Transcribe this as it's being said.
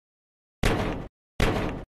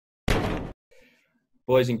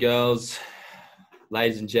Boys and girls,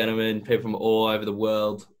 ladies and gentlemen, people from all over the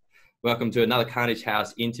world, welcome to another Carnage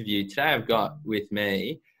House interview. Today I've got with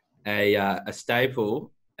me a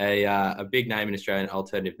staple, a big name in Australian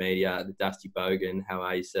alternative media, the Dusty Bogan. How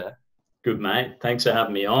are you, sir? Good, mate. Thanks for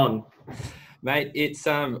having me on. Mate, it's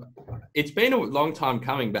been a long time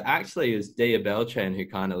coming, but actually it was Dia Beltran who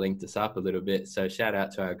kind of linked us up a little bit. So shout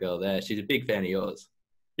out to our girl there. She's a big fan of yours.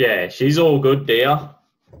 Yeah, she's all good, dear.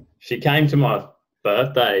 She came to my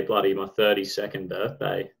birthday, my 32nd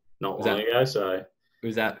birthday, not long ago. So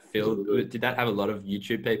was that filled? Did that have a lot of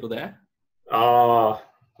YouTube people there? Oh,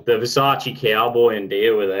 the Versace cowboy and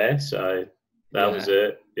deer were there, so that was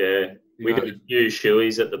it. Yeah, we did a few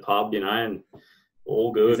shoeies at the pub, and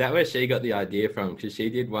all good. Is that where she got the idea from? Because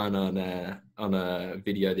she did one on a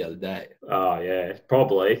video the other day. Oh yeah,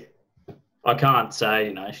 probably. I can't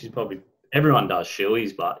say. She's probably, everyone does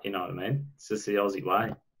shoeies, but you know what I mean. It's just the Aussie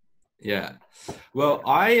way. Yeah. Well,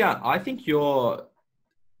 I think your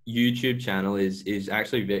YouTube channel is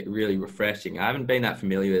actually really refreshing. I haven't been that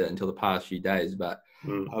familiar with it until the past few days, but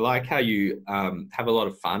I like how you have a lot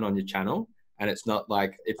of fun on your channel, and it's not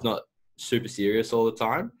super serious all the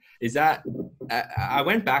time. Is that I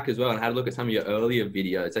went back as well and had a look at some of your earlier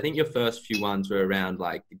videos. I think your first few ones were around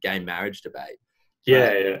like the gay marriage debate.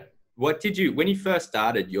 Yeah. What when you first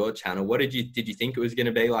started your channel, did you think it was going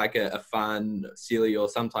to be like a fun, silly, or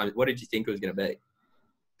sometimes what did you think it was going to be?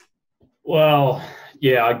 Well,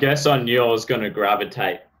 yeah, I guess I knew I was going to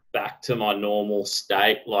gravitate back to my normal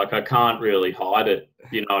state. Like, I can't really hide it.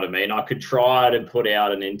 You know what I mean? I could try to put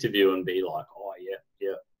out an interview and be like, oh,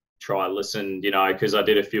 yeah, try listen, because I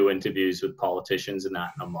did a few interviews with politicians and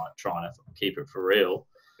that, and I'm like trying to keep it for real.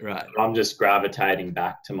 Right. But I'm just gravitating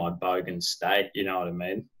back to my bogan state. You know what I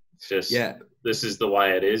mean? It's just, This is the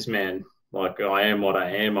way it is, man. Like, I am what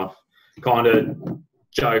I am. I kind of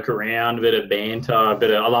joke around, a bit of banter,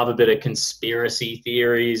 I love a bit of conspiracy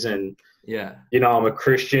theories, and I'm a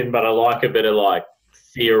Christian, but I like a bit of like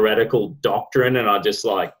theoretical doctrine, and I just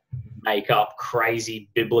like make up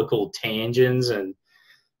crazy biblical tangents, and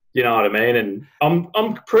you know what I mean. And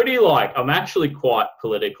I'm pretty like, I'm actually quite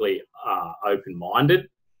politically open-minded.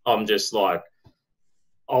 I'm just like,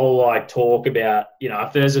 I'll like talk about,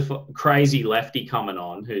 if there's a crazy lefty coming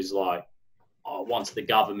on who's like, wants the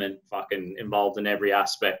government fucking involved in every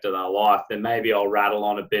aspect of their life, then maybe I'll rattle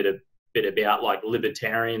on a bit about like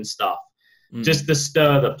libertarian stuff, just to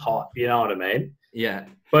stir the pot. You know what I mean? Yeah.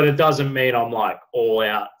 But it doesn't mean I'm like all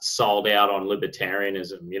out, sold out on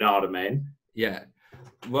libertarianism. You know what I mean? Yeah.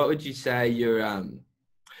 What would you say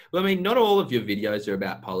well, I mean, not all of your videos are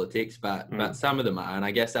about politics, but some of them are. And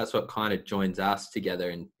I guess that's what kind of joins us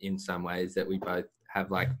together in some ways, that we both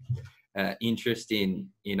have like interest in,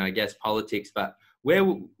 I guess, politics. But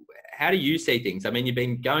how do you see things? I mean, you've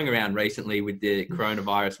been going around recently with the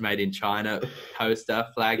coronavirus made in China poster,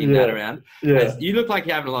 flagging that around. Yeah. You look like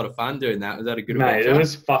you're having a lot of fun doing that. Was that a good Mate, adventure? It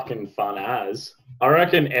was fucking fun as. I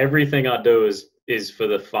reckon everything I do is for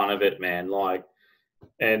the fun of it, man. Like,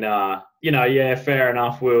 and, fair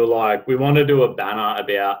enough. We want to do a banner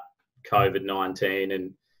about COVID-19,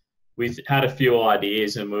 and we had a few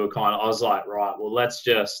ideas, and I was like, right, well, let's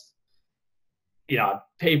just,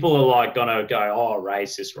 people are like going to go, oh,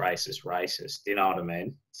 racist. You know what I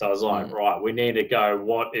mean? So I was like, right, we need to go,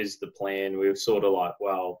 what is the plan? We were sort of like,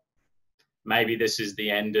 well, maybe this is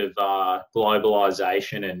the end of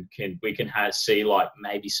globalization, and we can see like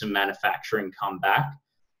maybe some manufacturing come back.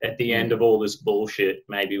 At the end of all this bullshit,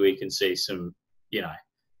 maybe we can see some,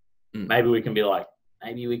 maybe we can be like,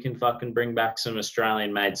 maybe we can fucking bring back some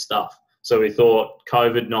Australian-made stuff. So we thought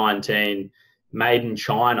COVID-19 made in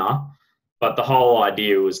China, but the whole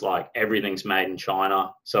idea was like everything's made in China.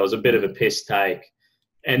 So it was a bit of a piss take.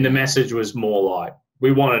 And the message was more like,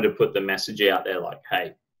 we wanted to put the message out there like,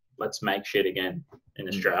 hey, let's make shit again in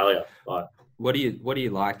Australia. Like, What do you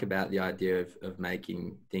like about the idea of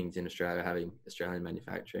making things in Australia, having Australian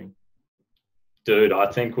manufacturing? Dude, I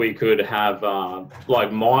think we could have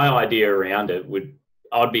like, my idea around it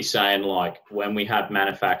I'd be saying like, when we have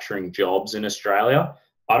manufacturing jobs in Australia,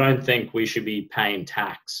 I don't think we should be paying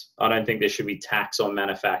tax. I don't think there should be tax on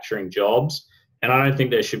manufacturing jobs, and I don't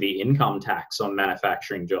think there should be income tax on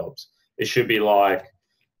manufacturing jobs. It should be like,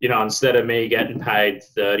 instead of me getting paid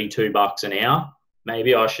 $32 an hour,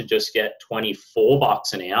 maybe I should just get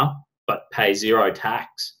 $24 an hour, but pay zero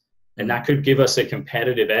tax. And that could give us a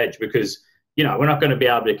competitive edge, because, we're not going to be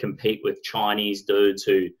able to compete with Chinese dudes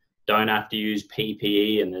who don't have to use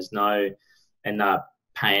PPE, and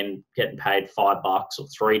getting paid $5 or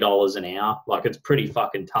 $3 an hour. Like, it's pretty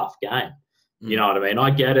fucking tough game. You know what I mean?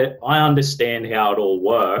 I get it. I understand how it all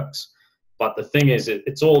works, But the thing is,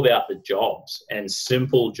 it's all about the jobs and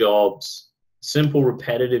simple jobs, simple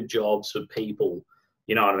repetitive jobs for people.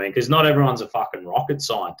 You know what I mean? Because not everyone's a fucking rocket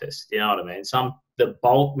scientist. You know what I mean? The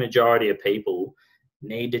bulk majority of people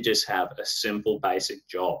need to just have a simple, basic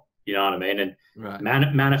job. You know what I mean? And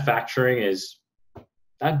manufacturing is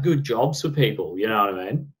good jobs for people. You know what I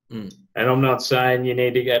mean? And I'm not saying you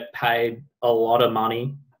need to get paid a lot of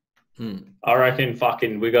money. I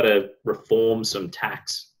reckon we got to reform some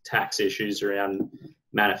tax issues around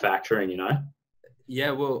manufacturing, you know?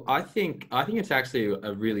 Yeah, well, I think it's actually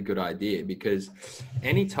a really good idea, because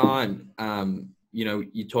anytime, you know,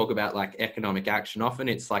 you talk about like economic action, often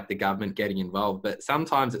it's like the government getting involved, but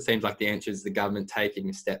sometimes it seems like the answer is the government taking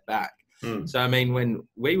a step back. So, I mean, when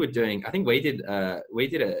we were doing, I think we did a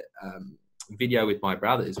video with my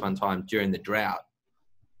brothers one time during the drought,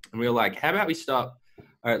 and we were like, how about we stop,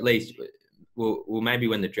 or at least, well, maybe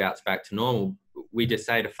when the drought's back to normal, we just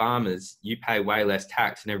say to farmers, you pay way less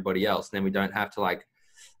tax than everybody else. And then we don't have to, like,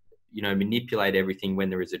 you know, manipulate everything when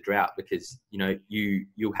there is a drought, because, you know,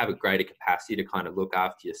 you'll have a greater capacity to kind of look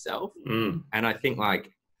after yourself. And I think,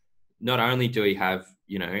 like, not only do we have,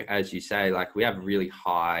 you know, as you say, like, we have really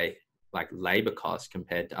high, like, labor costs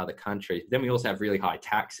compared to other countries, but then we also have really high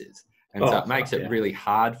taxes. And so it makes it really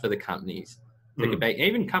hard for the companies to compete,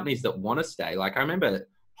 even companies that want to stay. Like, I remember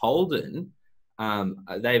Holden,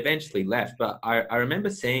 they eventually left, but I remember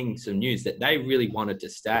seeing some news that they really wanted to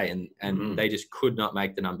stay, and they just could not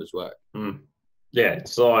make the numbers work. Yeah,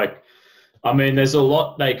 it's like, I mean, there's a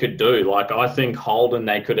lot they could do. Like, I think Holden,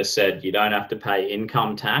 they could have said, you don't have to pay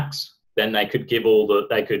income tax. Then they could give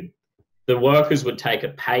the workers would take a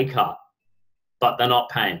pay cut, but they're not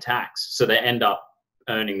paying tax. So they end up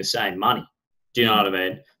earning the same money. Do you know what I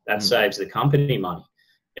mean? That saves the company money.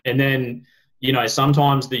 And then, you know,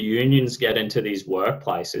 sometimes the unions get into these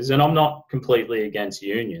workplaces, and I'm not completely against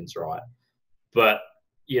unions, right? But,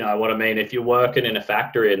 you know what I mean? If you're working in a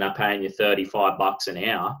factory and they're paying you $35 an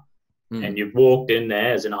hour, and you've walked in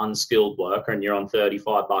there as an unskilled worker and you're on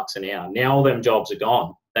 $35 an hour, now all them jobs are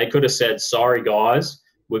gone. They could have said, sorry, guys,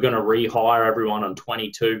 we're going to rehire everyone on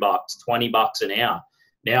 $22, $20 an hour.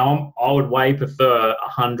 Now, I would way prefer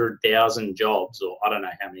 100,000 jobs, or I don't know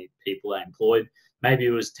how many people they employed. Maybe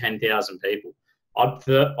it was 10,000 people.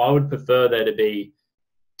 I would prefer there to be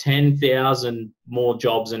 10,000 more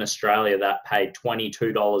jobs in Australia that paid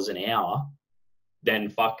 $22 an hour than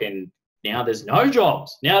fucking now there's no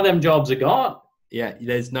jobs. Now them jobs are gone. Yeah,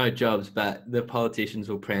 there's no jobs, but the politicians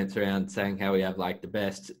will prance around saying how we have like the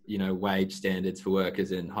best, you know, wage standards for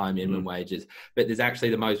workers and high minimum wages. But there's actually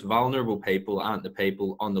the most vulnerable people aren't the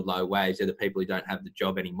people on the low wage. They're the people who don't have the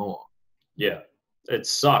job anymore. Yeah, it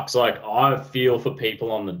sucks. Like, I feel for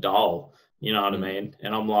people on the dole, you know what I mean?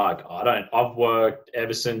 And I'm like, I've worked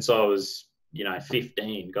ever since I was, you know,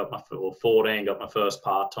 15, or 14, got my first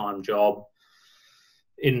part-time job.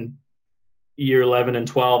 In year 11 and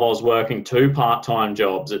 12, I was working 2 part-time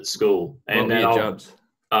jobs at school. And what were your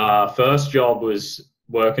jobs? First job was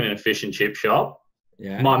working in a fish and chip shop.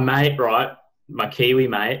 Yeah. My mate, right, my Kiwi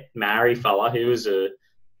mate, Maori fella, he was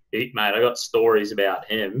mate, I got stories about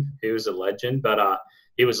him. He was a legend, but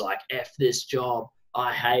he was like, F this job.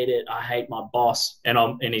 I hate it. I hate my boss.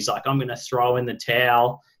 And he's like, I'm going to throw in the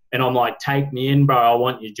towel. And I'm like, take me in, bro. I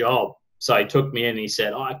want your job. So he took me in and he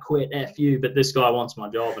said, I quit, F you, but this guy wants my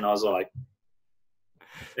job. And I was like,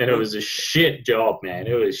 and it was a shit job, man.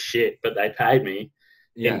 It was shit, but they paid me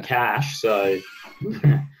in cash. So,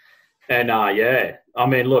 and yeah, I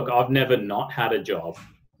mean, look, I've never not had a job,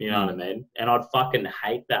 you know what I mean? And I'd fucking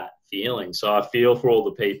hate that feeling. So I feel for all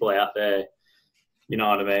the people out there, you know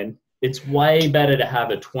what I mean? It's way better to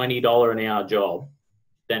have a $20 an hour job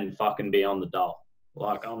than fucking be on the dole.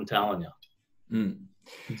 Like, I'm telling you.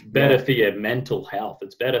 It's better for your mental health.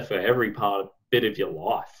 It's better for every bit of your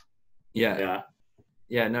life. Yeah.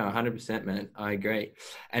 Yeah, no, 100%, man. I agree.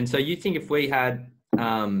 And so you think if we had,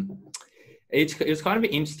 it was kind of an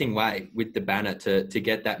interesting way with the banner to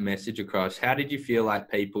get that message across. How did you feel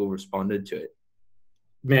like people responded to it?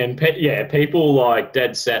 Man, people like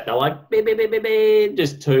dead set. They're like, beep, beep, beep, beep, beep,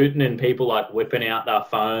 just tooting, and people like whipping out their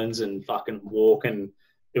phones and fucking walking.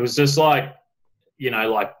 It was just like, you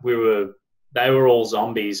know, like they were all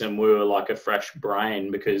zombies and we were like a fresh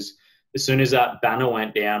brain, because as soon as that banner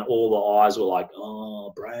went down, all the eyes were like,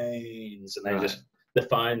 oh, brains. And they the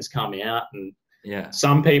phones come out. And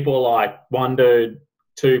some people, like one dude,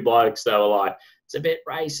 2 blokes, they were like, it's a bit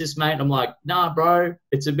racist, mate. And I'm like, nah, bro,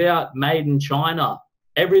 it's about made in China.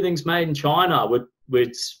 Everything's made in China.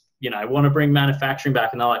 We'd you know, want to bring manufacturing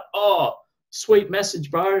back. And they're like, oh, sweet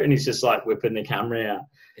message, bro. And he's just like whipping the camera out.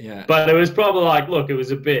 Yeah. But it was probably like, look, it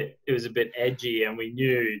was a bit edgy, and we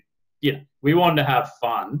knew we wanted to have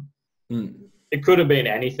fun. It could have been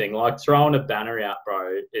anything. Like throwing a banner out,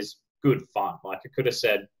 bro, is good fun. Like it could have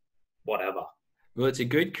said whatever. Well, it's a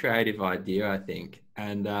good creative idea, I think.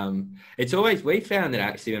 And it's always, we found that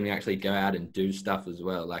actually when we actually go out and do stuff as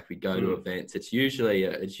well, like we go to events, it's usually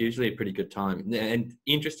a pretty good time. And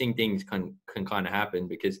interesting things can kind of happen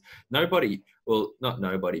because nobody, well, not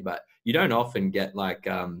nobody, but you don't often get like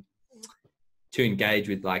to engage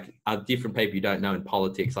with like different people you don't know in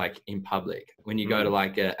politics, like in public. When you go to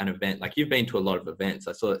like an event, like you've been to a lot of events.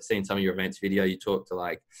 I seen some of your events video. You talked to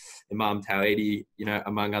like Imam Tawhidi, you know,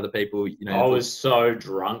 among other people. You know, I was so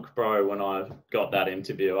drunk, bro, when I got that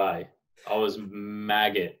interview. I was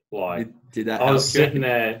maggot. Like, did that? I was sitting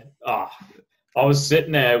there. I was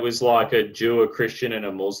sitting there. It was like a Jew, a Christian, and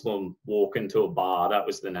a Muslim walk into a bar. That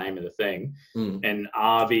was the name of the thing. And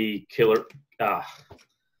Avi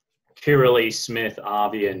Kiralee Smith,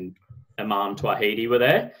 Avi, and Imam Tawhidi were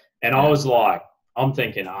there. And I was like, I'm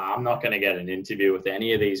thinking, I'm not going to get an interview with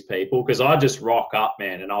any of these people because I just rock up,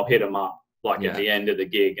 man, and I'll hit them up like at the end of the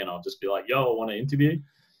gig and I'll just be like, yo, I want to interview.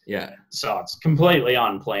 Yeah. So it's completely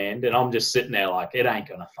unplanned and I'm just sitting there like, it ain't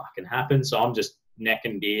going to fucking happen. So I'm just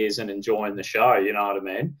necking beers and enjoying the show, you know what I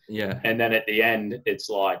mean? Yeah. And then at the end, it's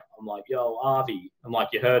like, I'm like, yo, Avi. I'm like,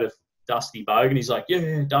 you heard of Dusty Bogan? He's like,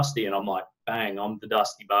 yeah, Dusty. And I'm like, bang, I'm the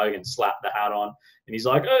Dusty Bogan, slap the hat on. And he's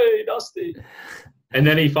like, hey, Dusty. And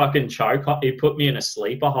then he fucking he put me in a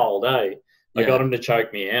sleeper hold, eh? I got him to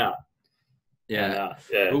choke me out. Yeah.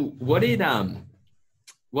 And, what did oh,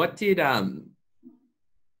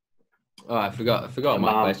 I forgot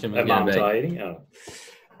my question was going to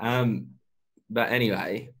be. But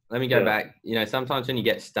anyway, let me go back. You know, sometimes when you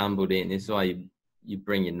get stumbled in, this is why you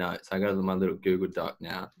bring your notes. I got my little Google Doc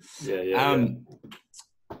now.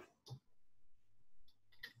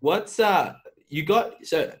 What's you got?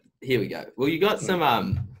 So here we go. Well, you got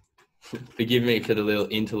some forgive me for the little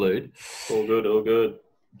interlude. All good.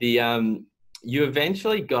 The you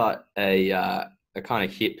eventually got a kind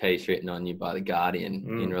of hit piece written on you by the Guardian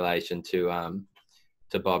in relation to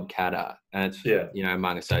Bob Catter, and it's you know,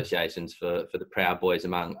 among associations for the Proud Boys,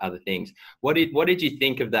 among other things. What did you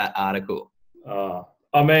think of that article?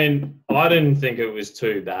 I mean, I didn't think it was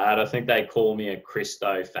too bad. I think they call me a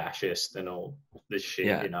Christo-fascist and all this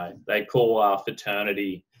shit, you know. They call our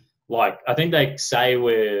fraternity, like, I think they say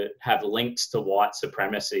we have links to white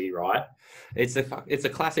supremacy, right? It's a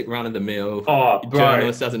classic run-of-the-mill. Oh, bro.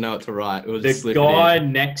 Journalist doesn't know what to write. The guy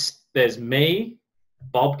next, there's me,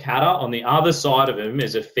 Bob Catter. On the other side of him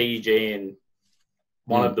is a Fijian,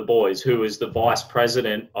 one of the boys, who is the vice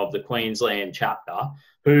president of the Queensland chapter,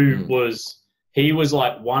 who he was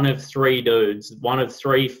like one of three dudes, one of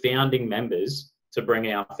three founding members to bring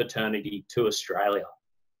our fraternity to Australia.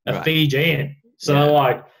 A Fijian. So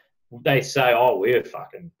like they say, oh,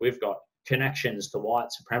 we've got connections to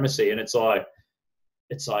white supremacy. And it's like,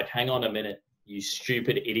 hang on a minute, you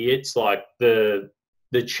stupid idiots. Like the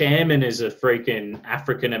chairman is a freaking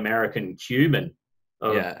African-American Cuban.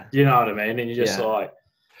 You know what I mean? And you're just like,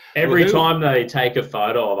 every time they take a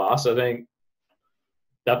photo of us, I think,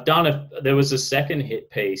 there was a second hit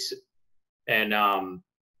piece and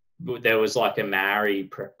there was like a Maori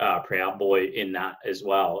Proud Boy in that as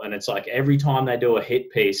well. And it's like every time they do a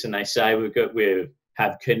hit piece and they say we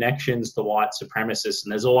have connections to white supremacists,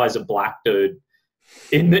 and there's always a black dude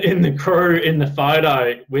in the crew in the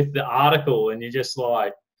photo with the article, and you're just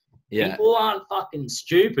like, people aren't fucking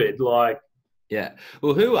stupid. Like,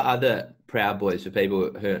 well, who are the Proud Boys for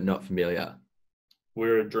people who are not familiar?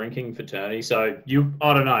 We're a drinking fraternity. So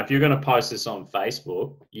I don't know, if you're going to post this on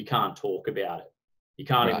Facebook, you can't talk about it. You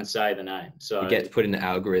can't even say the name. So it gets put in the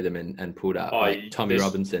algorithm and pulled up. Like Tommy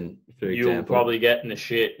Robinson, for example. You'll probably get in the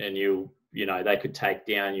shit and you know, they could take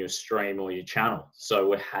down your stream or your channel. So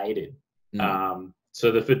we're hated.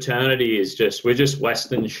 So the fraternity is we're just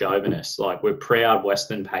Western chauvinists. Like, we're proud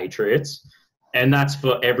Western patriots. And that's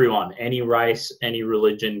for everyone. Any race, any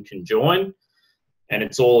religion can join. And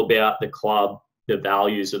it's all about the club, the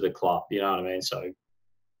values of the club, you know what I mean? So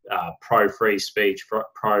pro free speech,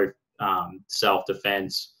 pro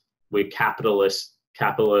self-defense. We're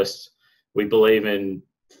capitalists. We believe in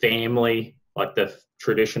family, like the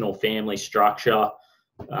traditional family structure.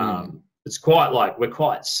 It's quite like, we're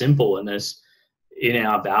quite simple in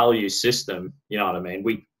our value system, you know what I mean?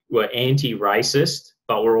 We're anti-racist,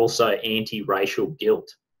 but we're also anti-racial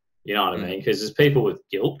guilt, you know what I mean? Because there's people with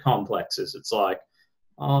guilt complexes. It's like,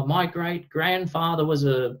 oh, my great-grandfather was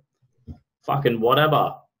a fucking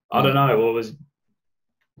whatever. I don't know.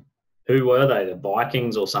 Who were they? The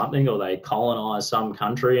Vikings or something? Or they colonized some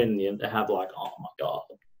country and they have like, oh my God.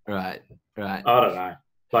 Right. I don't know.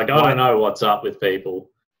 Like, I don't know what's up with people.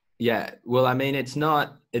 Yeah. Well, I mean, it's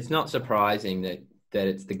not surprising that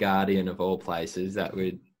it's the Guardian of all places that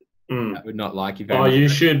would not like you very much.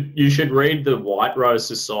 You should read the White Rose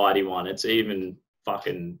Society one. It's even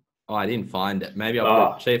fucking. Oh, I didn't find it. Maybe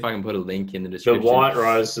I'll see if I can put a link in the description. The White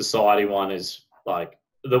Rose Society one is like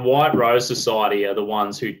the White Rose Society are the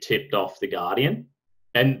ones who tipped off the Guardian,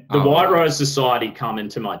 and the White Rose Society come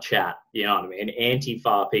into my chat. You know what I mean?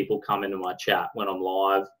 Antifa people come into my chat when I'm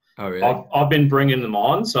live. Oh, really? I've been bringing them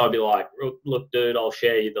on, so I'll be like, look, dude, I'll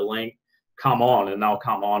share you the link. Come on, and they'll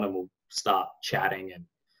come on, and we'll start chatting and.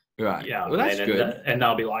 Right. Yeah. Well, that's good. And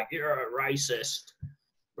they'll be like, "You're a racist."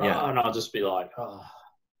 Right? Yeah. And I'll just be like, "Oh,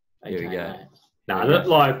 okay, here we go." No,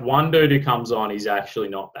 like one dude who comes on, he's actually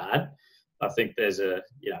not bad. I think there's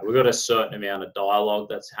we've got a certain amount of dialogue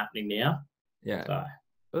that's happening now. Yeah. So,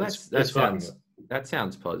 well, that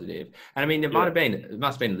sounds positive. And I mean, it must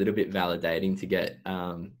have been a little bit validating to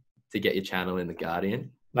get your channel in the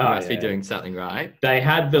Guardian. You must be doing something right. They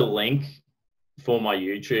had the link for my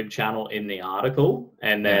YouTube channel in the article,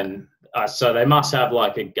 and then so they must have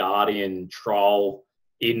like a Guardian troll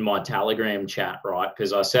in my Telegram chat, right?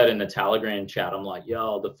 Because I said in the Telegram chat, I'm like,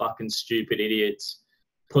 yo, the fucking stupid idiots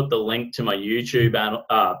put the link to my YouTube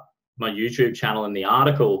channel in the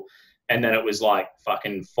article, and then it was like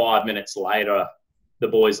fucking 5 minutes later, the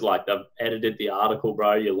boys like, they've edited the article,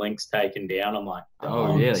 bro. Your link's taken down. I'm like,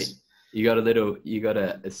 oh really? You got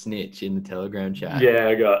a snitch in the Telegram chat? Yeah,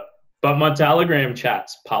 I got. But my Telegram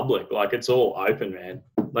chat's public. Like, it's all open, man.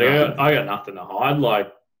 Like, I got nothing to hide.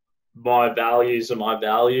 Like, my values are my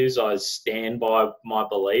values. I stand by my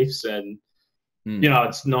beliefs. And, you know,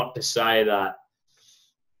 it's not to say that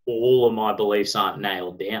all of my beliefs aren't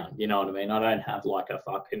nailed down. You know what I mean? I don't have, like, a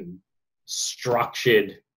fucking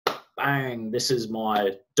structured, bang, this is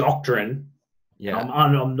my doctrine. Yeah.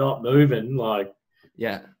 I'm not moving. Like,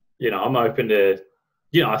 yeah. You know, I'm open to...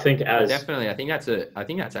 You know, I think definitely. I think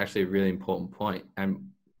that's actually a really important point. And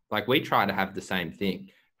like, we try to have the same thing.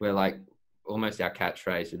 We're like, almost our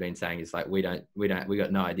catchphrase we've been saying is like, we got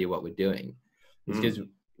no idea what we're doing. It's because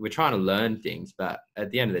we're trying to learn things, but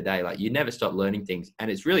at the end of the day, like, you never stop learning things,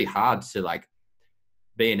 and it's really hard to like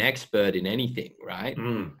be an expert in anything, right?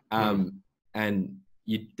 And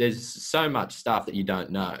there's so much stuff that you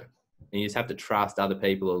don't know, and you just have to trust other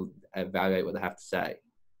people to evaluate what they have to say.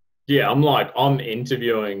 Yeah, I'm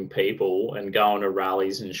interviewing people and going to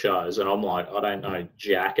rallies and shows, and I'm like, I don't know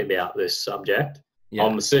jack about this subject. Yeah.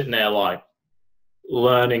 I'm sitting there like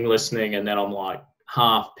learning, listening, and then I'm like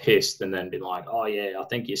half pissed, and then be like, oh yeah, I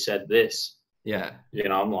think you said this. Yeah. You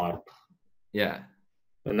know, I'm like, yeah.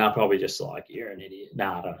 And they're probably just like, you're an idiot.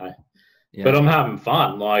 Nah, I don't know. Yeah. But I'm having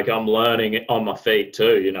fun. Like, I'm learning on my feet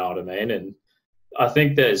too, you know what I mean? And I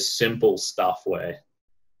think there's simple stuff where,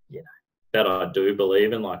 you know, that I do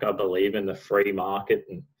believe in. Like, I believe in the free market,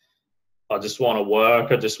 and I just want to work.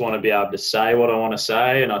 I just want to be able to say what I want to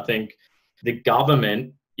say. And I think the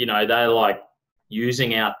government, you know, they're like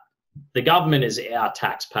the government is our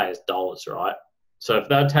taxpayers' dollars, right? So if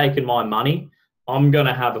they're taking my money, I'm going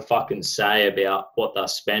to have a fucking say about what they're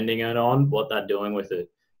spending it on, what they're doing with it.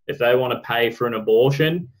 If they want to pay for an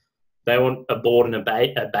abortion, they want aborting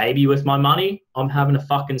a baby with my money, I'm having a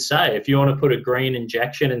fucking say. If you want to put a green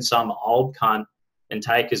injection in some old cunt and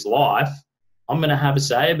take his life, I'm going to have a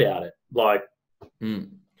say about it. Like,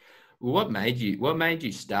 what made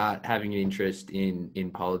you start having an interest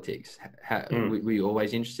in politics? Were you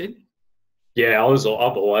always interested? Yeah, I've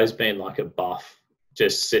always been like a buff.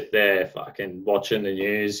 Just sit there fucking watching the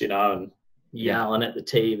news, you know, and yelling at the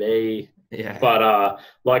TV. Yeah. But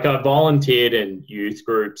like, I volunteered in youth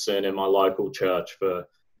groups and in my local church for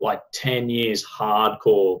like 10 years,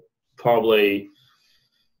 hardcore, probably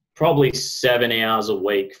 7 hours a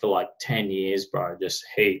week for like 10 years, bro. Just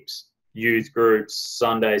heaps. Youth groups,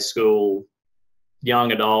 Sunday school,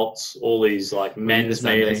 young adults, all these like men's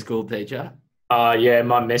meetings. Sunday school teacher? Yeah,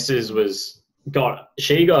 my missus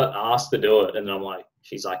she got asked to do it, and I'm like,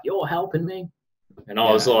 she's like, you're helping me. And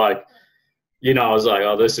I was like, you know, I was like,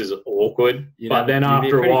 oh, this is awkward. But then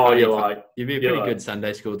after a while, you're like... You'd be a pretty good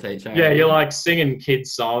Sunday school teacher. Yeah, you're like singing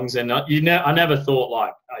kids' songs. And I never thought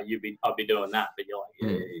like, I'd be doing that. But you're like,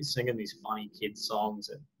 yeah, you're singing these funny kids' songs.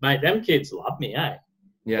 And mate, them kids love me, eh?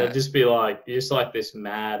 Yeah. They'd just be like, you're just like this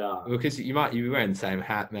mad... Well, because you be wearing the same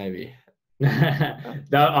hat, maybe.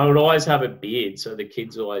 I would always have a beard. So the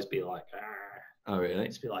kids would always be like... Oh, really?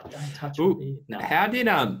 Just be like, don't touch me. No. How did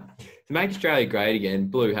to make Australia great again?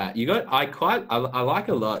 Blue hat. You got. I like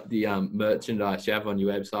a lot the merchandise you have on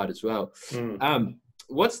your website as well.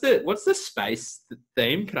 What's the space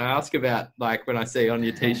theme? Can I ask about, like, when I see on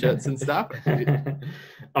your t-shirts and stuff?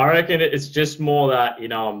 I reckon it's just more that, you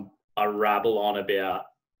know, I rabble on about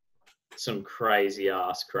some crazy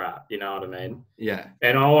ass crap. You know what I mean? Yeah.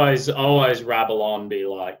 And I always rabble on, be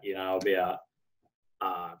like, about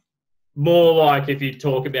more like if you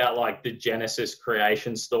talk about like the Genesis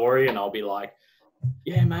creation story, and I'll be like,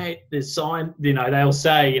 yeah, mate, there's they'll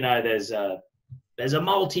say, there's a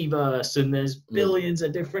multiverse and there's billions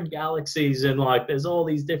of different galaxies and like there's all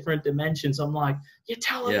these different dimensions. I'm like, you're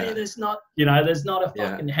telling me there's not a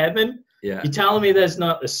fucking heaven? Yeah. You're telling me there's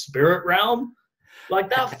not the spirit realm? Like,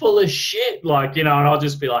 they're full of shit. Like, and I'll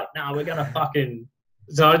just be like, no, we're gonna fucking.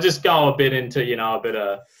 So I just go a bit into, a bit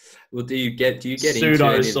of. Well, do you get into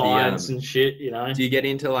pseudoscience and shit? Do you get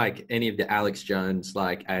into like any of the Alex Jones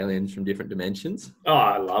like aliens from different dimensions? Oh,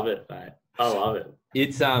 I love it, mate. I love it.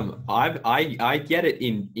 It's I get it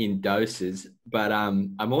in doses, but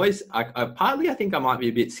I'm always partly I think I might be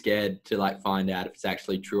a bit scared to like find out if it's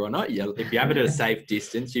actually true or not. If you have it at a safe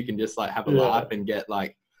distance, you can just like have a laugh and get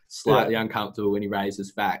like slightly uncomfortable when he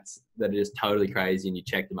raises facts that are just totally crazy and you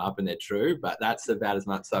check them up and they're true. But that's about as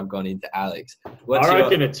much as I've gone into Alex. I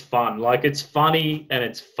reckon it's fun. Like, it's funny and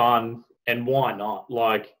it's fun, and why not?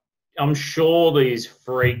 Like, I'm sure these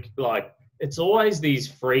it's always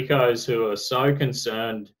these freakos who are so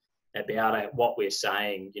concerned about what we're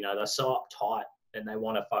saying. They're so uptight and they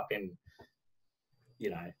want to fucking,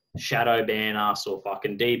 shadow ban us or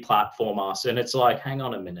fucking deplatform us. And it's like, hang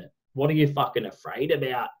on a minute. What are you fucking afraid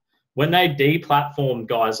about? When they deplatform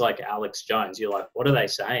guys like Alex Jones, you're like, what are they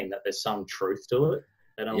saying? That there's some truth to it?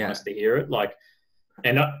 They don't want us to hear it. Like,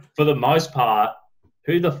 and for the most part,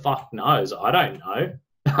 who the fuck knows? I don't know.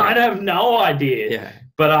 I have no idea. Yeah.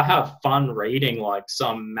 But I have fun reading like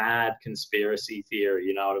some mad conspiracy theory,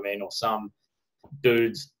 you know what I mean? Or some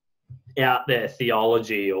dude's out there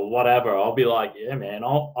theology or whatever. I'll be like, yeah, man,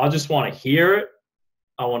 I just want to hear it.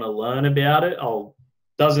 I want to learn about it.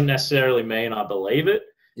 Doesn't necessarily mean I believe it.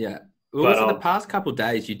 Yeah. Well, the past couple of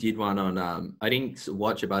days you did one on, I didn't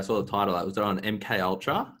watch it, but I saw the title. Was it on MK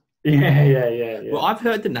Ultra? Yeah. Well, I've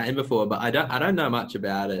heard the name before, but I don't know much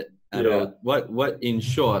about it at all. What in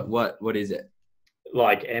short, what is it?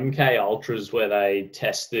 Like MK Ultras, where they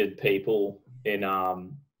tested people in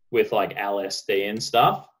with like LSD and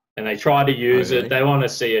stuff, and they tried to use it. They want to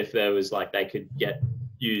see if there was like they could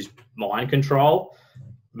use mind control,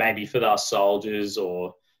 maybe for their soldiers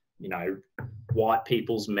or white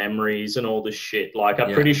people's memories and all this shit. Like,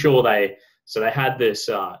 I'm pretty sure they had this.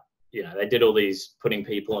 They did all these putting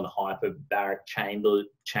people in hyperbaric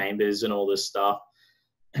chambers and all this stuff.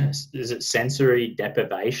 Is it sensory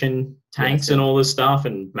deprivation tanks and all this stuff,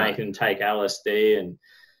 and make them take LSD and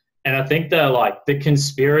I think the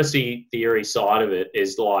conspiracy theory side of it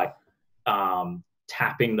is like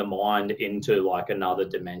tapping the mind into like another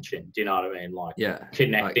dimension. Do you know what I mean? Like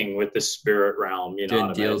connecting with the spirit realm. You know,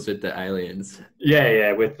 doing deals with the aliens.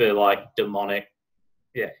 Yeah, with the like demonic.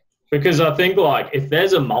 Yeah, because I think like if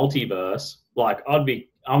there's a multiverse, like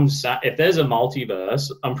if there's a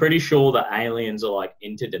multiverse, I'm pretty sure the aliens are like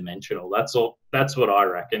interdimensional. That's what I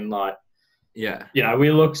reckon. Like,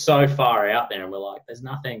 we look so far out there and we're like, there's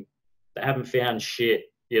nothing. They haven't found shit.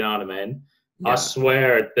 You know what I mean? Yeah. I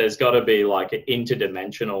swear there's got to be like an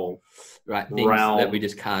interdimensional things realm that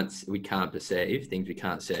we can't perceive, things we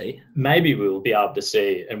can't see. Maybe we'll be able to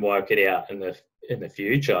see and work it out in the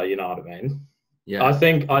future. You know what I mean? Yeah. I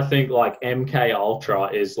think like MK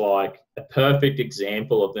Ultra is like a perfect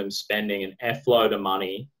example of them spending an F load of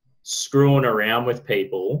money screwing around with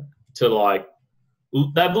people to like,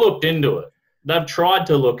 they've looked into it. They've tried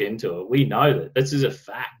to look into it. We know that this is a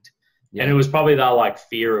fact. Yeah. And it was probably their like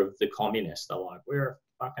fear of the communists. They're like, we're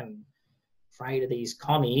fucking afraid of these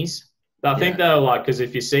commies. I think they're like, because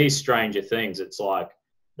if you see Stranger Things, it's like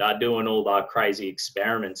they're doing all their crazy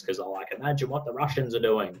experiments because they're like, imagine what the Russians are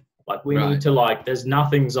doing. Like, we need to like, there's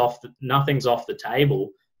nothing's off the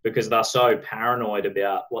table because they're so paranoid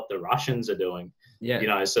about what the Russians are doing.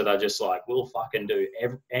 Yeah. So they're just like, we'll fucking do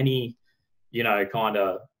any, kind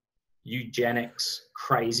of eugenics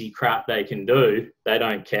crazy crap they can do. They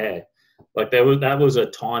don't care. Like that was a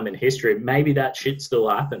time in history. Maybe that shit still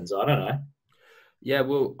happens. I don't know. Yeah,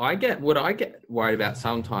 well, I get worried about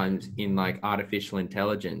sometimes in like artificial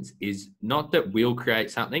intelligence is not that we'll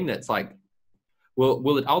create something that's like, well,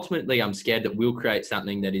 ultimately I'm scared that we'll create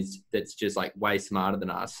something that's just like way smarter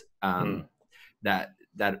than us.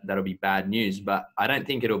 That'll be bad news. But I don't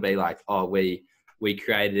think it'll be like, oh, we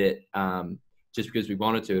created it just because we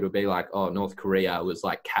wanted to. It'll be like, oh, North Korea was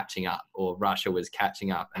like catching up or Russia was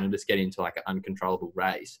catching up, and it'll just get into like an uncontrollable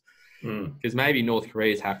race. Because maybe North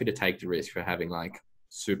Korea is happy to take the risk for having like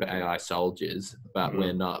super AI soldiers, but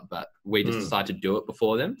we're not. But we just decide to do it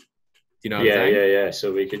before them. Do you know what I'm saying? Yeah.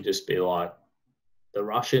 So we could just be like, the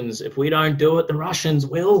Russians, if we don't do it, the Russians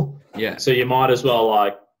will. Yeah. So you might as well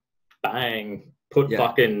like, bang, put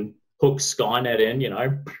fucking hook Skynet in, you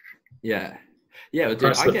know. Yeah. Yeah. Well,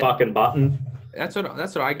 press the fucking button. That's what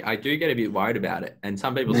I do get a bit worried about it. And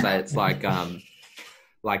some people say it's like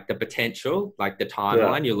the potential, like the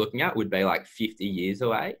timeline you're looking at would be like 50 years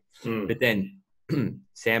away. But then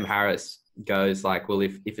Sam Harris goes like, well,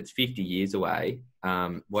 if it's 50 years away,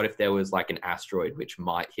 what if there was like an asteroid which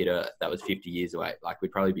might hit Earth that was 50 years away? Like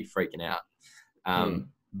we'd probably be freaking out.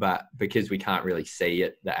 But because we can't really see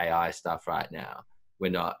it, the AI stuff right now,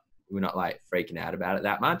 we're not like freaking out about it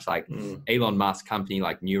that much. Like Elon Musk company,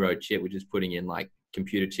 like Neurochip, which is putting in like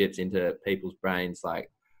computer chips into people's brains. Like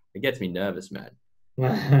it gets me nervous, man.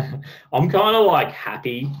 I'm kind of like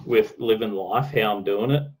happy with living life, how I'm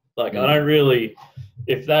doing it. Like I don't really,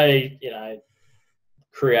 if they, you know,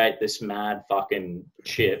 create this mad fucking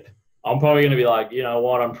chip, I'm probably going to be like, you know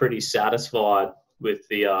what, I'm pretty satisfied with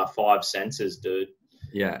the 5 senses, dude.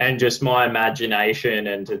 Yeah. And just my imagination,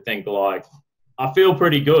 and to think like, I feel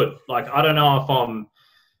pretty good. Like, I don't know if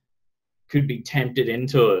could be tempted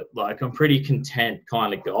into it. Like, I'm pretty content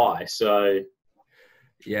kind of guy. So,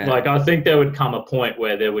 yeah. Like, I think there would come a point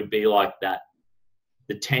where there would be like that.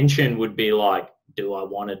 The tension would be like, do I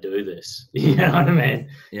want to do this? You know what I mean?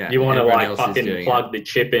 Yeah. You want to like fucking plug the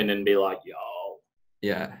chip in and be like, yo.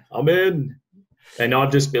 Yeah. I'm in. And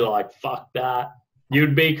I'd just be like, fuck that.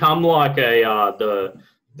 You'd become like the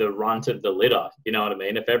runt of the litter. You know what I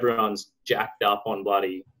mean? If everyone's jacked up on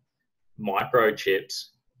bloody microchips,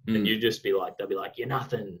 then you'd just be like, they'll be like, you're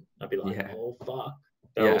nothing. I'd be like, oh, fuck.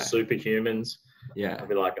 They're all superhumans. Yeah. I'd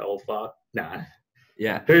be like, oh, fuck. Nah.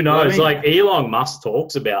 Yeah. Who knows? Well, I mean, like Elon Musk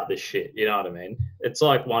talks about this shit. You know what I mean? It's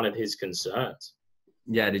like one of his concerns.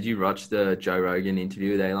 Yeah. Did you watch the Joe Rogan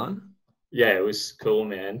interview with Elon? Yeah, it was cool,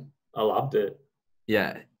 man. I loved it.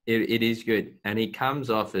 Yeah, it is good. And he comes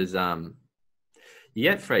off as, you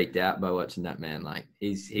get freaked out by watching that man. Like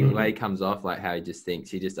the way he comes off, like how he just thinks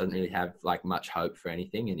he just doesn't really have like much hope for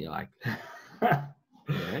anything. And you're like,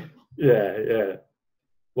 yeah.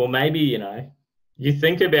 Well, maybe, you know, you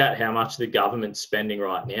think about how much the government's spending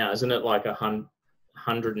right now. Isn't it like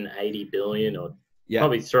 180 billion or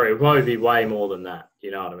probably be way more than that.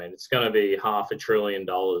 You know what I mean? It's going to be $500 billion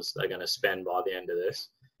they're going to spend by the end of this.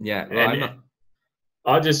 Yeah. Well,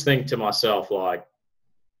 I just think to myself, like,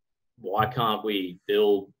 why can't we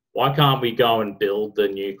go and build the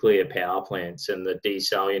nuclear power plants and the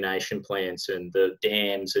desalination plants and the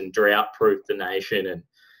dams and drought-proof the nation, and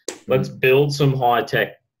let's build some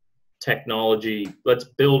high-tech technology. Let's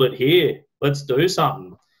build it here. Let's do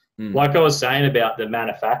something. Like I was saying about the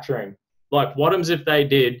manufacturing. Like, what happens if they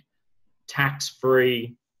did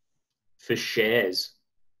tax-free for shares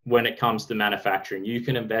when it comes to manufacturing? You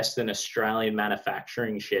can invest in Australian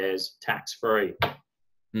manufacturing shares tax-free.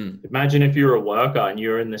 Imagine if you're a worker and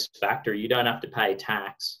you're in this factory, you don't have to pay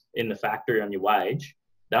tax in the factory on your wage.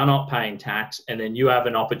 They're not paying tax. And then you have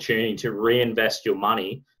an opportunity to reinvest your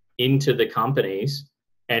money into the companies,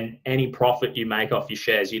 and any profit you make off your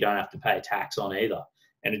shares, you don't have to pay tax on either.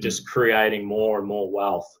 And it's just creating more and more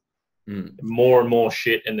wealth, more and more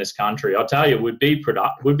shit in this country. I'll tell you, we'd be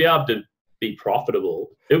able to be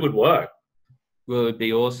profitable. It would work. Well, it'd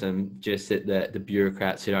be awesome. Just that the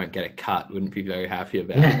bureaucrats who don't get a cut wouldn't be very happy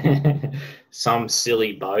about it. Some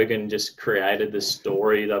silly bogan just created the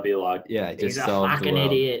story. They'll be like, yeah, he's a fucking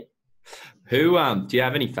idiot. Who do you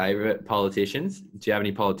have any favorite politicians? Do you have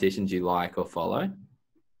any politicians you like or follow?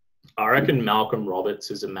 I reckon Malcolm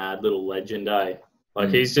Roberts is a mad little legend, eh? Like,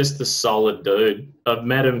 he's just a solid dude. I've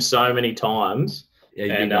met him so many times.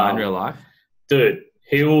 Yeah, you know in real life? Dude,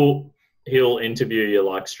 he'll interview you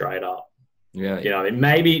like straight up. Yeah. You know,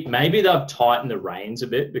 maybe they've tightened the reins a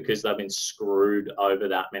bit because they've been screwed over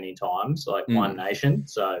that many times, like One Nation.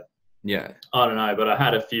 So, yeah, I don't know, but I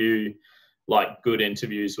had a few like good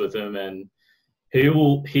interviews with him, and he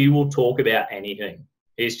will talk about anything.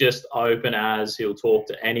 He's just open as. He'll talk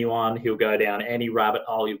to anyone. He'll go down any rabbit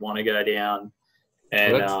hole you want to go down.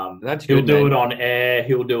 And that's he'll good, do man. it on air.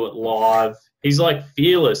 He'll do it live. He's like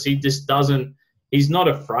fearless. He just doesn't. He's not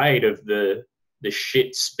afraid of the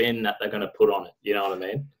shit spin that they're going to put on it. You know what I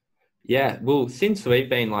mean? Yeah. Well, since we've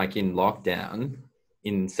been like in lockdown,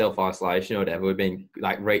 in self-isolation or whatever, we've been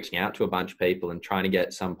like reaching out to a bunch of people and trying to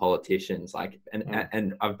get some politicians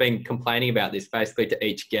and I've been complaining about this basically to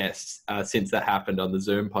each guest since that happened on the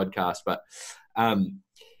Zoom podcast. But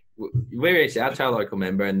we reached out to our local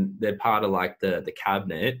member, and they're part of like the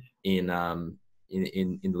cabinet in the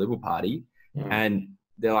Liberal Party. And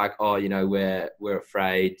they're like, oh, you know, we're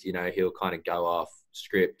afraid, you know, he'll kind of go off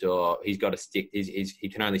script, or he's got to stick. He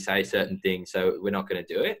can only say certain things, so we're not going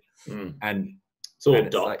to do it. And It's all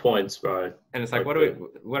dot points, bro. And it's like, what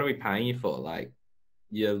are we paying you for? Like,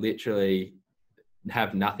 you literally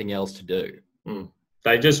have nothing else to do.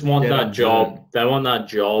 They just want that job. They want that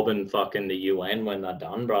job in fucking the UN when they're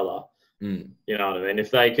done, brother. You know what I mean?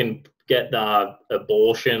 If they can get the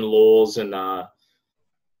abortion laws and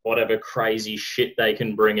whatever crazy shit they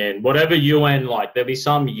can bring in, whatever UN, like there'll be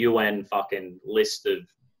some UN fucking list of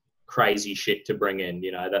crazy shit to bring in,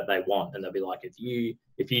 you know, that they want. And they'll be like, if you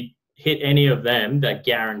hit any of them, they're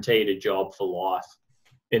guaranteed a job for life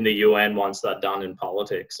in the UN once they're done in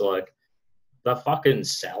politics. Like, they're fucking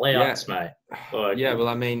sellouts, mate. Like, yeah, well,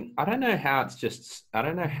 I mean, I don't know how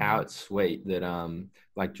it's sweet that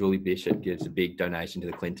like Julie Bishop gives a big donation to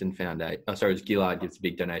the Clinton Foundation. Oh, sorry, Gillard gives a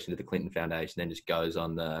big donation to the Clinton Foundation, then just goes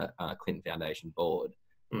on the Clinton Foundation board.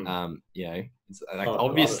 You know, it's like,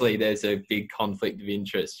 obviously there's a big conflict of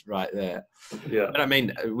interest right there. Yeah. But I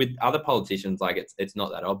mean, with other politicians, like it's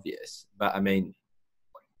not that obvious. But I mean,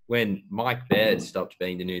 when Mike Baird stopped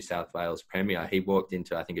being the New South Wales Premier, he walked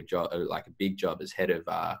into, I think, a job, like a big job as head of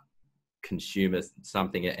consumer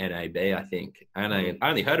something at NAB, I think. And I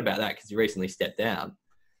only heard about that because he recently stepped down.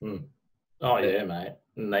 Oh, yeah, mate.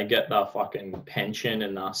 And they get their fucking pension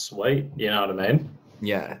and they're sweet. You know what I mean?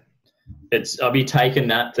 Yeah. I'll be taking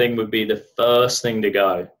that thing would be the first thing to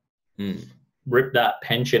go. Rip that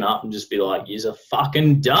pension up and just be like, you're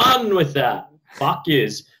fucking done with that. Fuck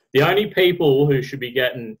yous. The only people who should be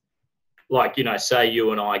getting, like, you know, say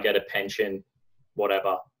you and I get a pension,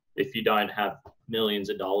 whatever. If you don't have millions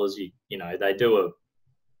of dollars, you know, they do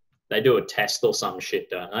a test or some shit,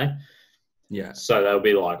 don't they? Yeah. So they'll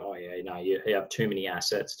be like, oh yeah, you know, you have too many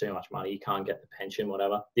assets, too much money, you can't get the pension,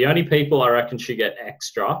 whatever. The only people I reckon should get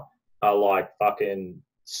extra are like fucking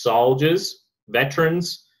soldiers,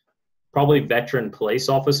 veterans, probably veteran police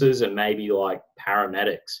officers, and maybe like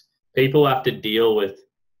paramedics. People have to deal with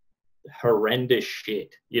horrendous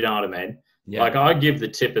shit. You know what I mean? Yeah. Like, I give the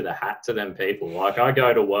tip of the hat to them people. Like, I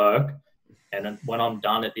go to work, and when I'm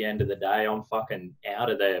done at the end of the day, I'm fucking out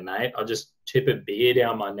of there, mate. I just tip a beer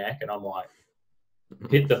down my neck, and I'm like,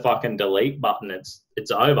 hit the fucking delete button.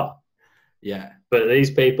 It's over. Yeah. But these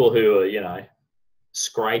people who are, you know,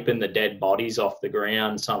 scraping the dead bodies off the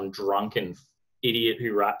ground, some drunken idiot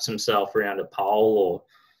who wraps himself around a pole, or,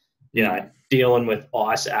 you know, dealing with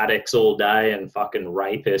ice addicts all day and fucking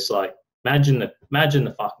rapists. Like, imagine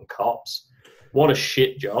the fucking cops. What a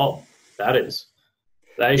shit job that is.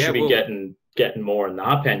 They should be getting more in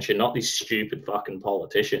their pension, not these stupid fucking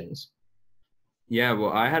politicians. Yeah,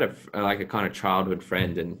 well, I had a kind of childhood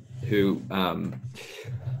friend and who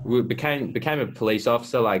became a police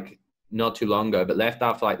officer like not too long ago, but left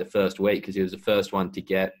after like the first week because he was the first one to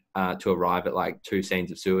get to arrive at like 2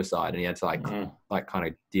 scenes of suicide, and he had to like kind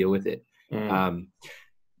of deal with it. You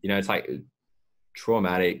know, it's like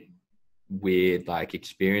traumatic, weird like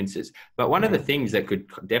experiences. But one of the things that could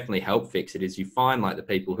definitely help fix it is you find like the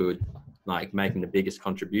people who are like making the biggest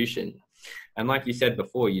contribution, and like you said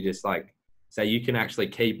before, you just like say you can actually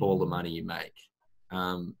keep all the money you make.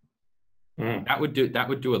 That would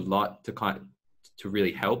do a lot to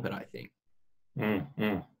really help it, I think.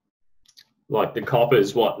 Like the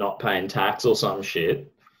coppers, not paying tax or some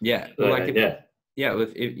shit. Yeah,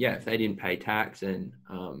 if they didn't pay tax, and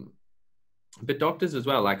but doctors as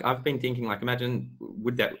well. Like, I've been thinking, like, imagine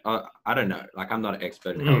would that I don't know, like, I'm not an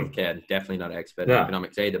expert in healthcare, definitely not an expert in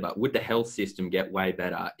economics either, but would the health system get way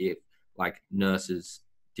better if like nurses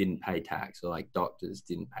didn't pay tax, or like doctors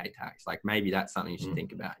didn't pay tax? Like, maybe that's something you should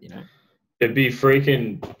think about, you know? It'd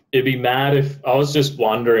be mad if, I was just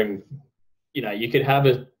wondering, you know, you could have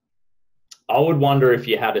I would wonder if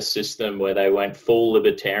you had a system where they went full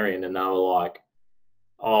libertarian and they were like,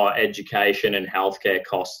 oh, education and healthcare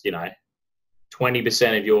costs, you know,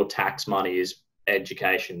 20% of your tax money is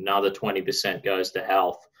education, another 20% goes to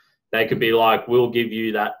health. They could be like, we'll give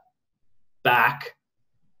you that back,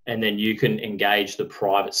 and then you can engage the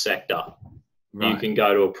private sector. Right. You can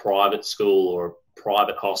go to a private school or a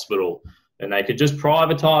private hospital, and they could just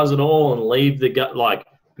privatize it all and leave like,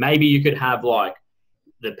 maybe you could have like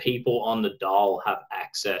the people on the dole have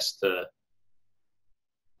access to,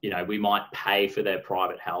 you know, we might pay for their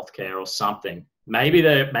private healthcare or something. Maybe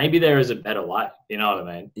there is a better way. You know what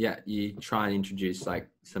I mean? Yeah, you try and introduce like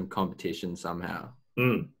some competition somehow.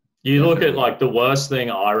 You look at like the worst thing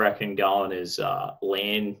I reckon going is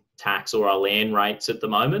land tax or our land rates at the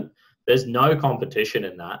moment. There's no competition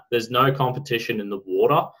in that. There's no competition in the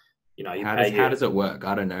water. You know, how does it work?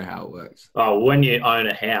 I don't know how it works. Oh, when you own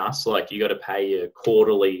a house, like, you got to pay your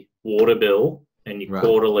quarterly water bill and your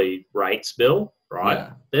quarterly rates bill, right?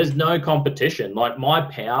 Yeah. There's no competition. Like, my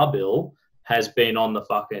power bill has been on the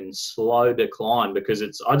fucking slow decline because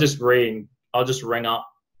I just I'll just ring up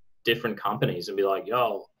different companies and be like,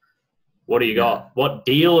 yo, what do you got? What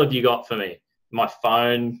deal have you got for me? My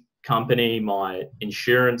phone company, my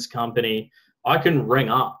insurance company. I can ring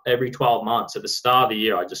up every 12 months. At the start of the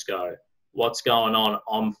year, I just go, what's going on?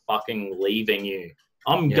 I'm fucking leaving you.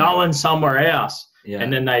 I'm going somewhere else. Yeah.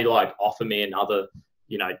 And then they like offer me another,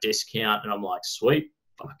 you know, discount. And I'm like, sweet,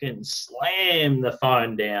 fucking slam the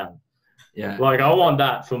phone down. Yeah. Like, I want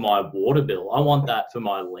that for my water bill. I want that for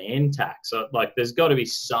my land tax. So, like, there's got to be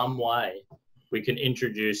some way we can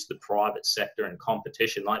introduce the private sector and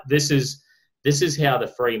competition. Like, this is how the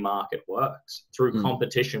free market works. Through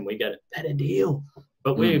competition, we get a better deal.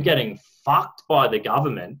 But we're getting fucked by the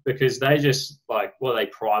government because they just like, well, they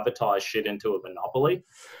privatize shit into a monopoly.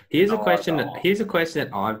 Here's a question that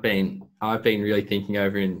I've been really thinking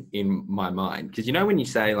over in my mind. Because, you know, when you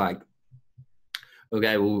say like,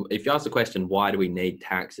 okay, well, if you ask the question, why do we need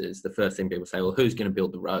taxes? The first thing people say, well, who's going to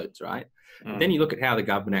build the roads, right? Then you look at how the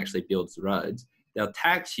government actually builds the roads. They'll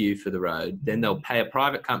tax you for the road. Then they'll pay a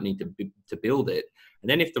private company to build it. And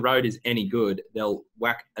then if the road is any good, they'll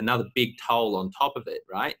whack another big toll on top of it,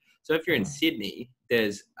 right? So if you're in Sydney,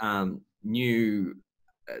 there's new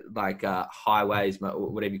highways,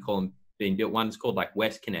 whatever you call them, being built. One's called like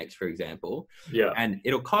West Connects, for example. Yeah. And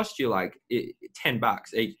it'll cost you like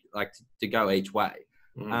 $10 each, like to go each way.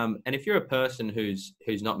 And if you're a person who's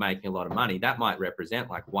not making a lot of money, that might represent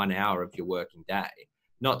like 1 hour of your working day.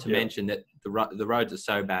 Not to mention that the roads are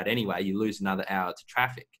so bad anyway, you lose another hour to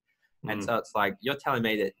traffic. And so it's like, you're telling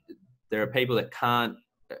me that there are people that can't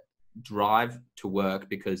drive to work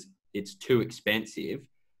because it's too expensive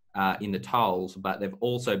in the tolls, but they've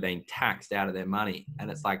also been taxed out of their money.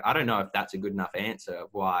 And it's like, I don't know if that's a good enough answer of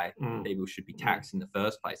why people should be taxed in the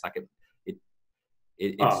first place. Like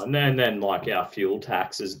and then like our fuel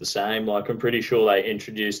tax is the same. Like, I'm pretty sure they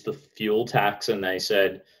introduced the fuel tax and they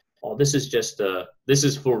said, oh, this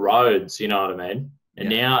is for roads, you know what I mean? And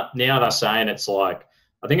now they're saying it's like,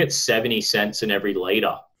 I think it's 70 cents in every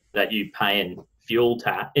litre that you pay in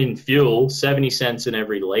fuel 70 cents in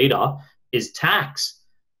every litre is tax.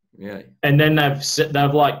 Yeah. And then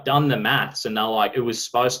they've like done the maths and they're like, it was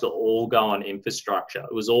supposed to all go on infrastructure.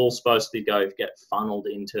 It was all supposed to get funneled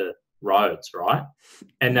into roads, right?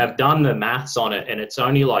 And they've done the maths on it and it's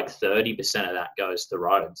only like 30% of that goes to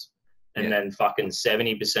roads. And then fucking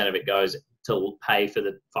 70% of it goes to pay for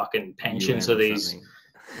the fucking pensions of these.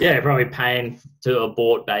 Yeah, probably paying to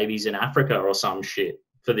abort babies in Africa or some shit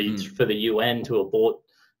for the UN to abort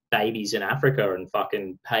babies in Africa and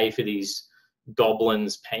fucking pay for these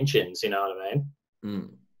goblins' pensions. You know what I mean?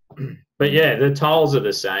 But yeah, the tolls are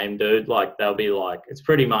the same, dude. Like, they'll be like, it's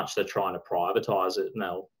pretty much they're trying to privatize it and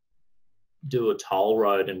they'll do a toll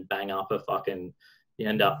road and bang up a fucking. You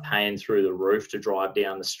end up paying through the roof to drive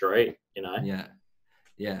down the street. You know?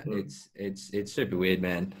 Yeah. It's super weird,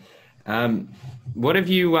 man. What have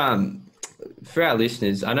you, for our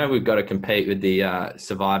listeners, I know we've got to compete with the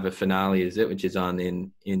Survivor finale, is it, which is on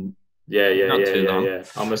in Yeah.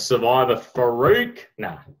 I'm a Survivor freak.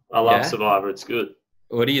 Nah, I love Survivor. It's good.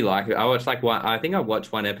 What do you like? I watched I think I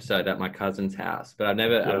watched one episode at my cousin's house, but I've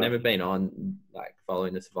never been on like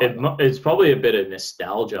following the Survivor. It's probably a bit of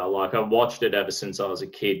nostalgia. Like, I've watched it ever since I was a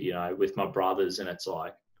kid, you know, with my brothers, and it's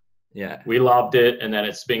like, we loved it, and then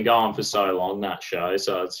it's been going for so long, that show.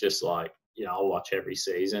 So it's just like, you know, I'll watch every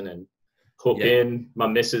season and hook in. My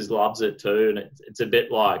missus loves it too, and it's a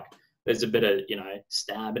bit like there's a bit of, you know,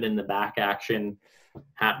 stabbing in the back action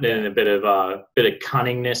happening, and a bit of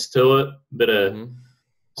cunningness to it, bit of.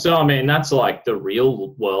 So I mean, that's like the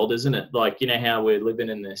real world, isn't it? Like, you know how we're living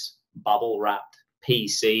in this bubble wrapped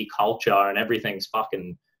PC culture, and everything's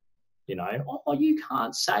fucking, you know, oh, you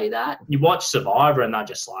can't say that. You watch Survivor, and they're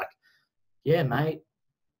just like, yeah, mate,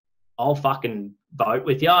 I'll fucking vote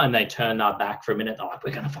with you. And they turn their back for a minute. They're like,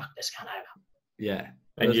 we're going to fuck this cunt over. Yeah.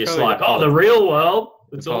 And you're just like, the real world.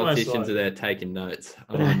 The politicians are there taking notes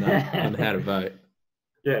on how to vote.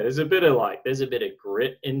 Yeah, there's a bit of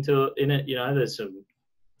grit in it. You know, there's some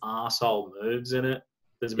arsehole moves in it.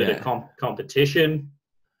 There's a bit of competition.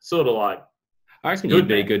 Sort of like. I reckon you'd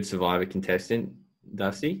be a good Survivor contestant,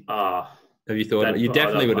 Dusty. Have you thought? You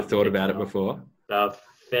definitely would have thought about it before.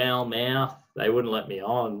 Foul mouth. They wouldn't let me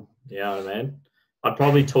on. You know what I mean? I'd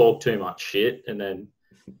probably talk too much shit, and then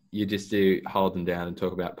you just do hold them down and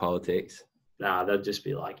talk about politics. Nah, they'd just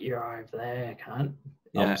be like, "You're over there, cunt."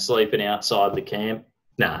 Yeah. I'm sleeping outside the camp.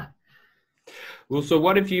 Nah. Well, so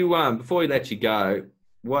what have you? Before we let you go,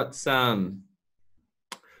 what can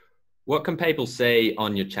people see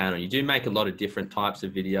on your channel? You do make a lot of different types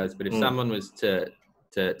of videos, but if someone was to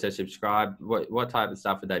subscribe, what type of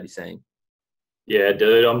stuff would they be seeing? Yeah,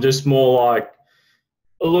 dude, I'm just more like,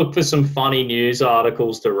 I look for some funny news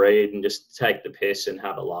articles to read and just take the piss and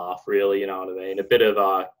have a laugh, really, you know what I mean? A bit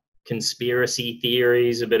of conspiracy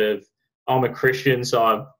theories, a bit of, I'm a Christian,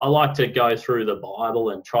 so I like to go through the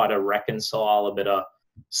Bible and try to reconcile a bit of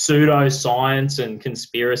pseudoscience and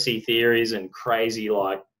conspiracy theories and crazy,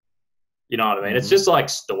 like, you know what I mean? It's just like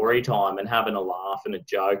story time and having a laugh and a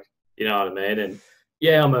joke, you know what I mean? And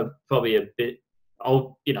yeah, I'm probably a bit,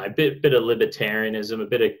 bit of libertarianism, a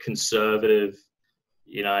bit of conservative,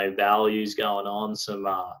 values going on, some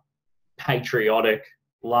patriotic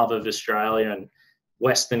love of Australia and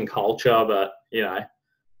Western culture. But, they'll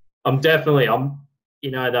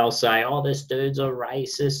say, oh, this dude's a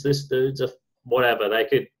racist, this dude's a whatever.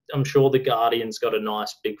 I'm sure the Guardian's got a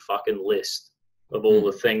nice big fucking list of all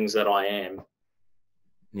the things that I am.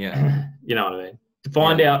 Yeah. You know what I mean? To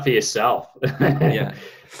find out for yourself. Yeah.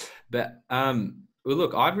 But, well,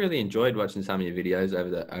 look, I've really enjoyed watching some of your videos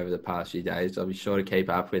over the past few days. I'll be sure to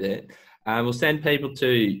keep up with it. We'll send people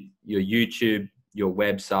to your YouTube, your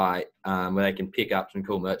website, where they can pick up some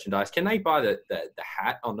cool merchandise. Can they buy the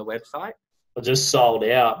hat on the website? I just sold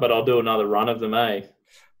out, but I'll do another run of them, eh?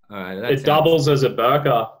 All right, it doubles as a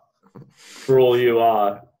burqa for all you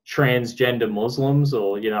transgender Muslims,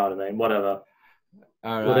 or you know what I mean, whatever.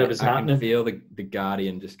 All right. Whatever's happening. I can feel the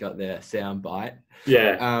Guardian just got their sound bite.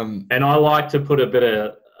 Yeah. And I like to put a bit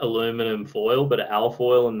of aluminum foil, bit of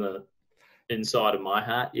alfoil in the inside of my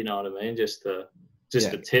hat. You know what I mean? Just a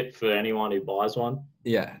tip for anyone who buys one.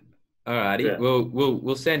 Yeah. All righty. Yeah.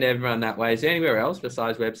 We'll send everyone that way. Is there anywhere else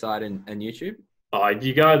besides website and YouTube? If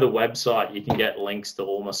you go to the website, you can get links to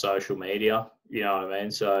all my social media. You know what I mean?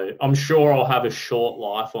 So I'm sure I'll have a short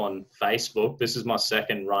life on Facebook. This is my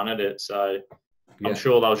second run at it. So I'm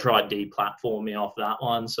sure they'll try to deplatform me off that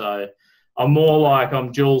one. So I'm more like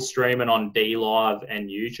I'm dual streaming on D Live and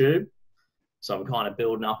YouTube. So I'm kind of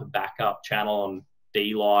building up a backup channel on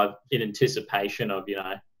D Live in anticipation of,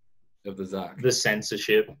 of the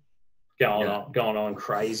censorship going on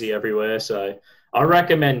crazy everywhere. So I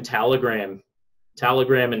recommend Telegram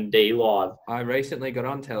and D Live. I recently got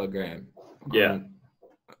on Telegram. Yeah.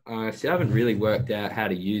 I haven't really worked out how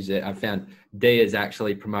to use it. I found D is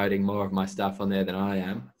actually promoting more of my stuff on there than I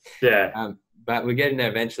am. Yeah. But we're getting there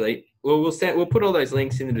eventually. We'll put all those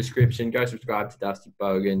links in the description. Go subscribe to Dusty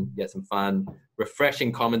Bogan. Get some fun,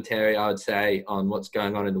 refreshing commentary, I would say, on what's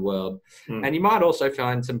going on in the world. And you might also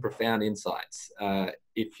find some profound insights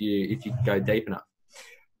if you go deep enough.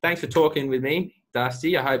 Thanks for talking with me,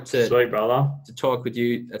 Dusty. I hope to Sweet, brother. to talk with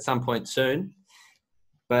you at some point soon.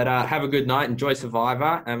 But have a good night. Enjoy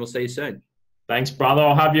Survivor, and we'll see you soon. Thanks, brother.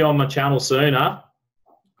 I'll have you on my channel soon, huh?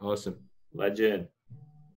 Awesome. Legend.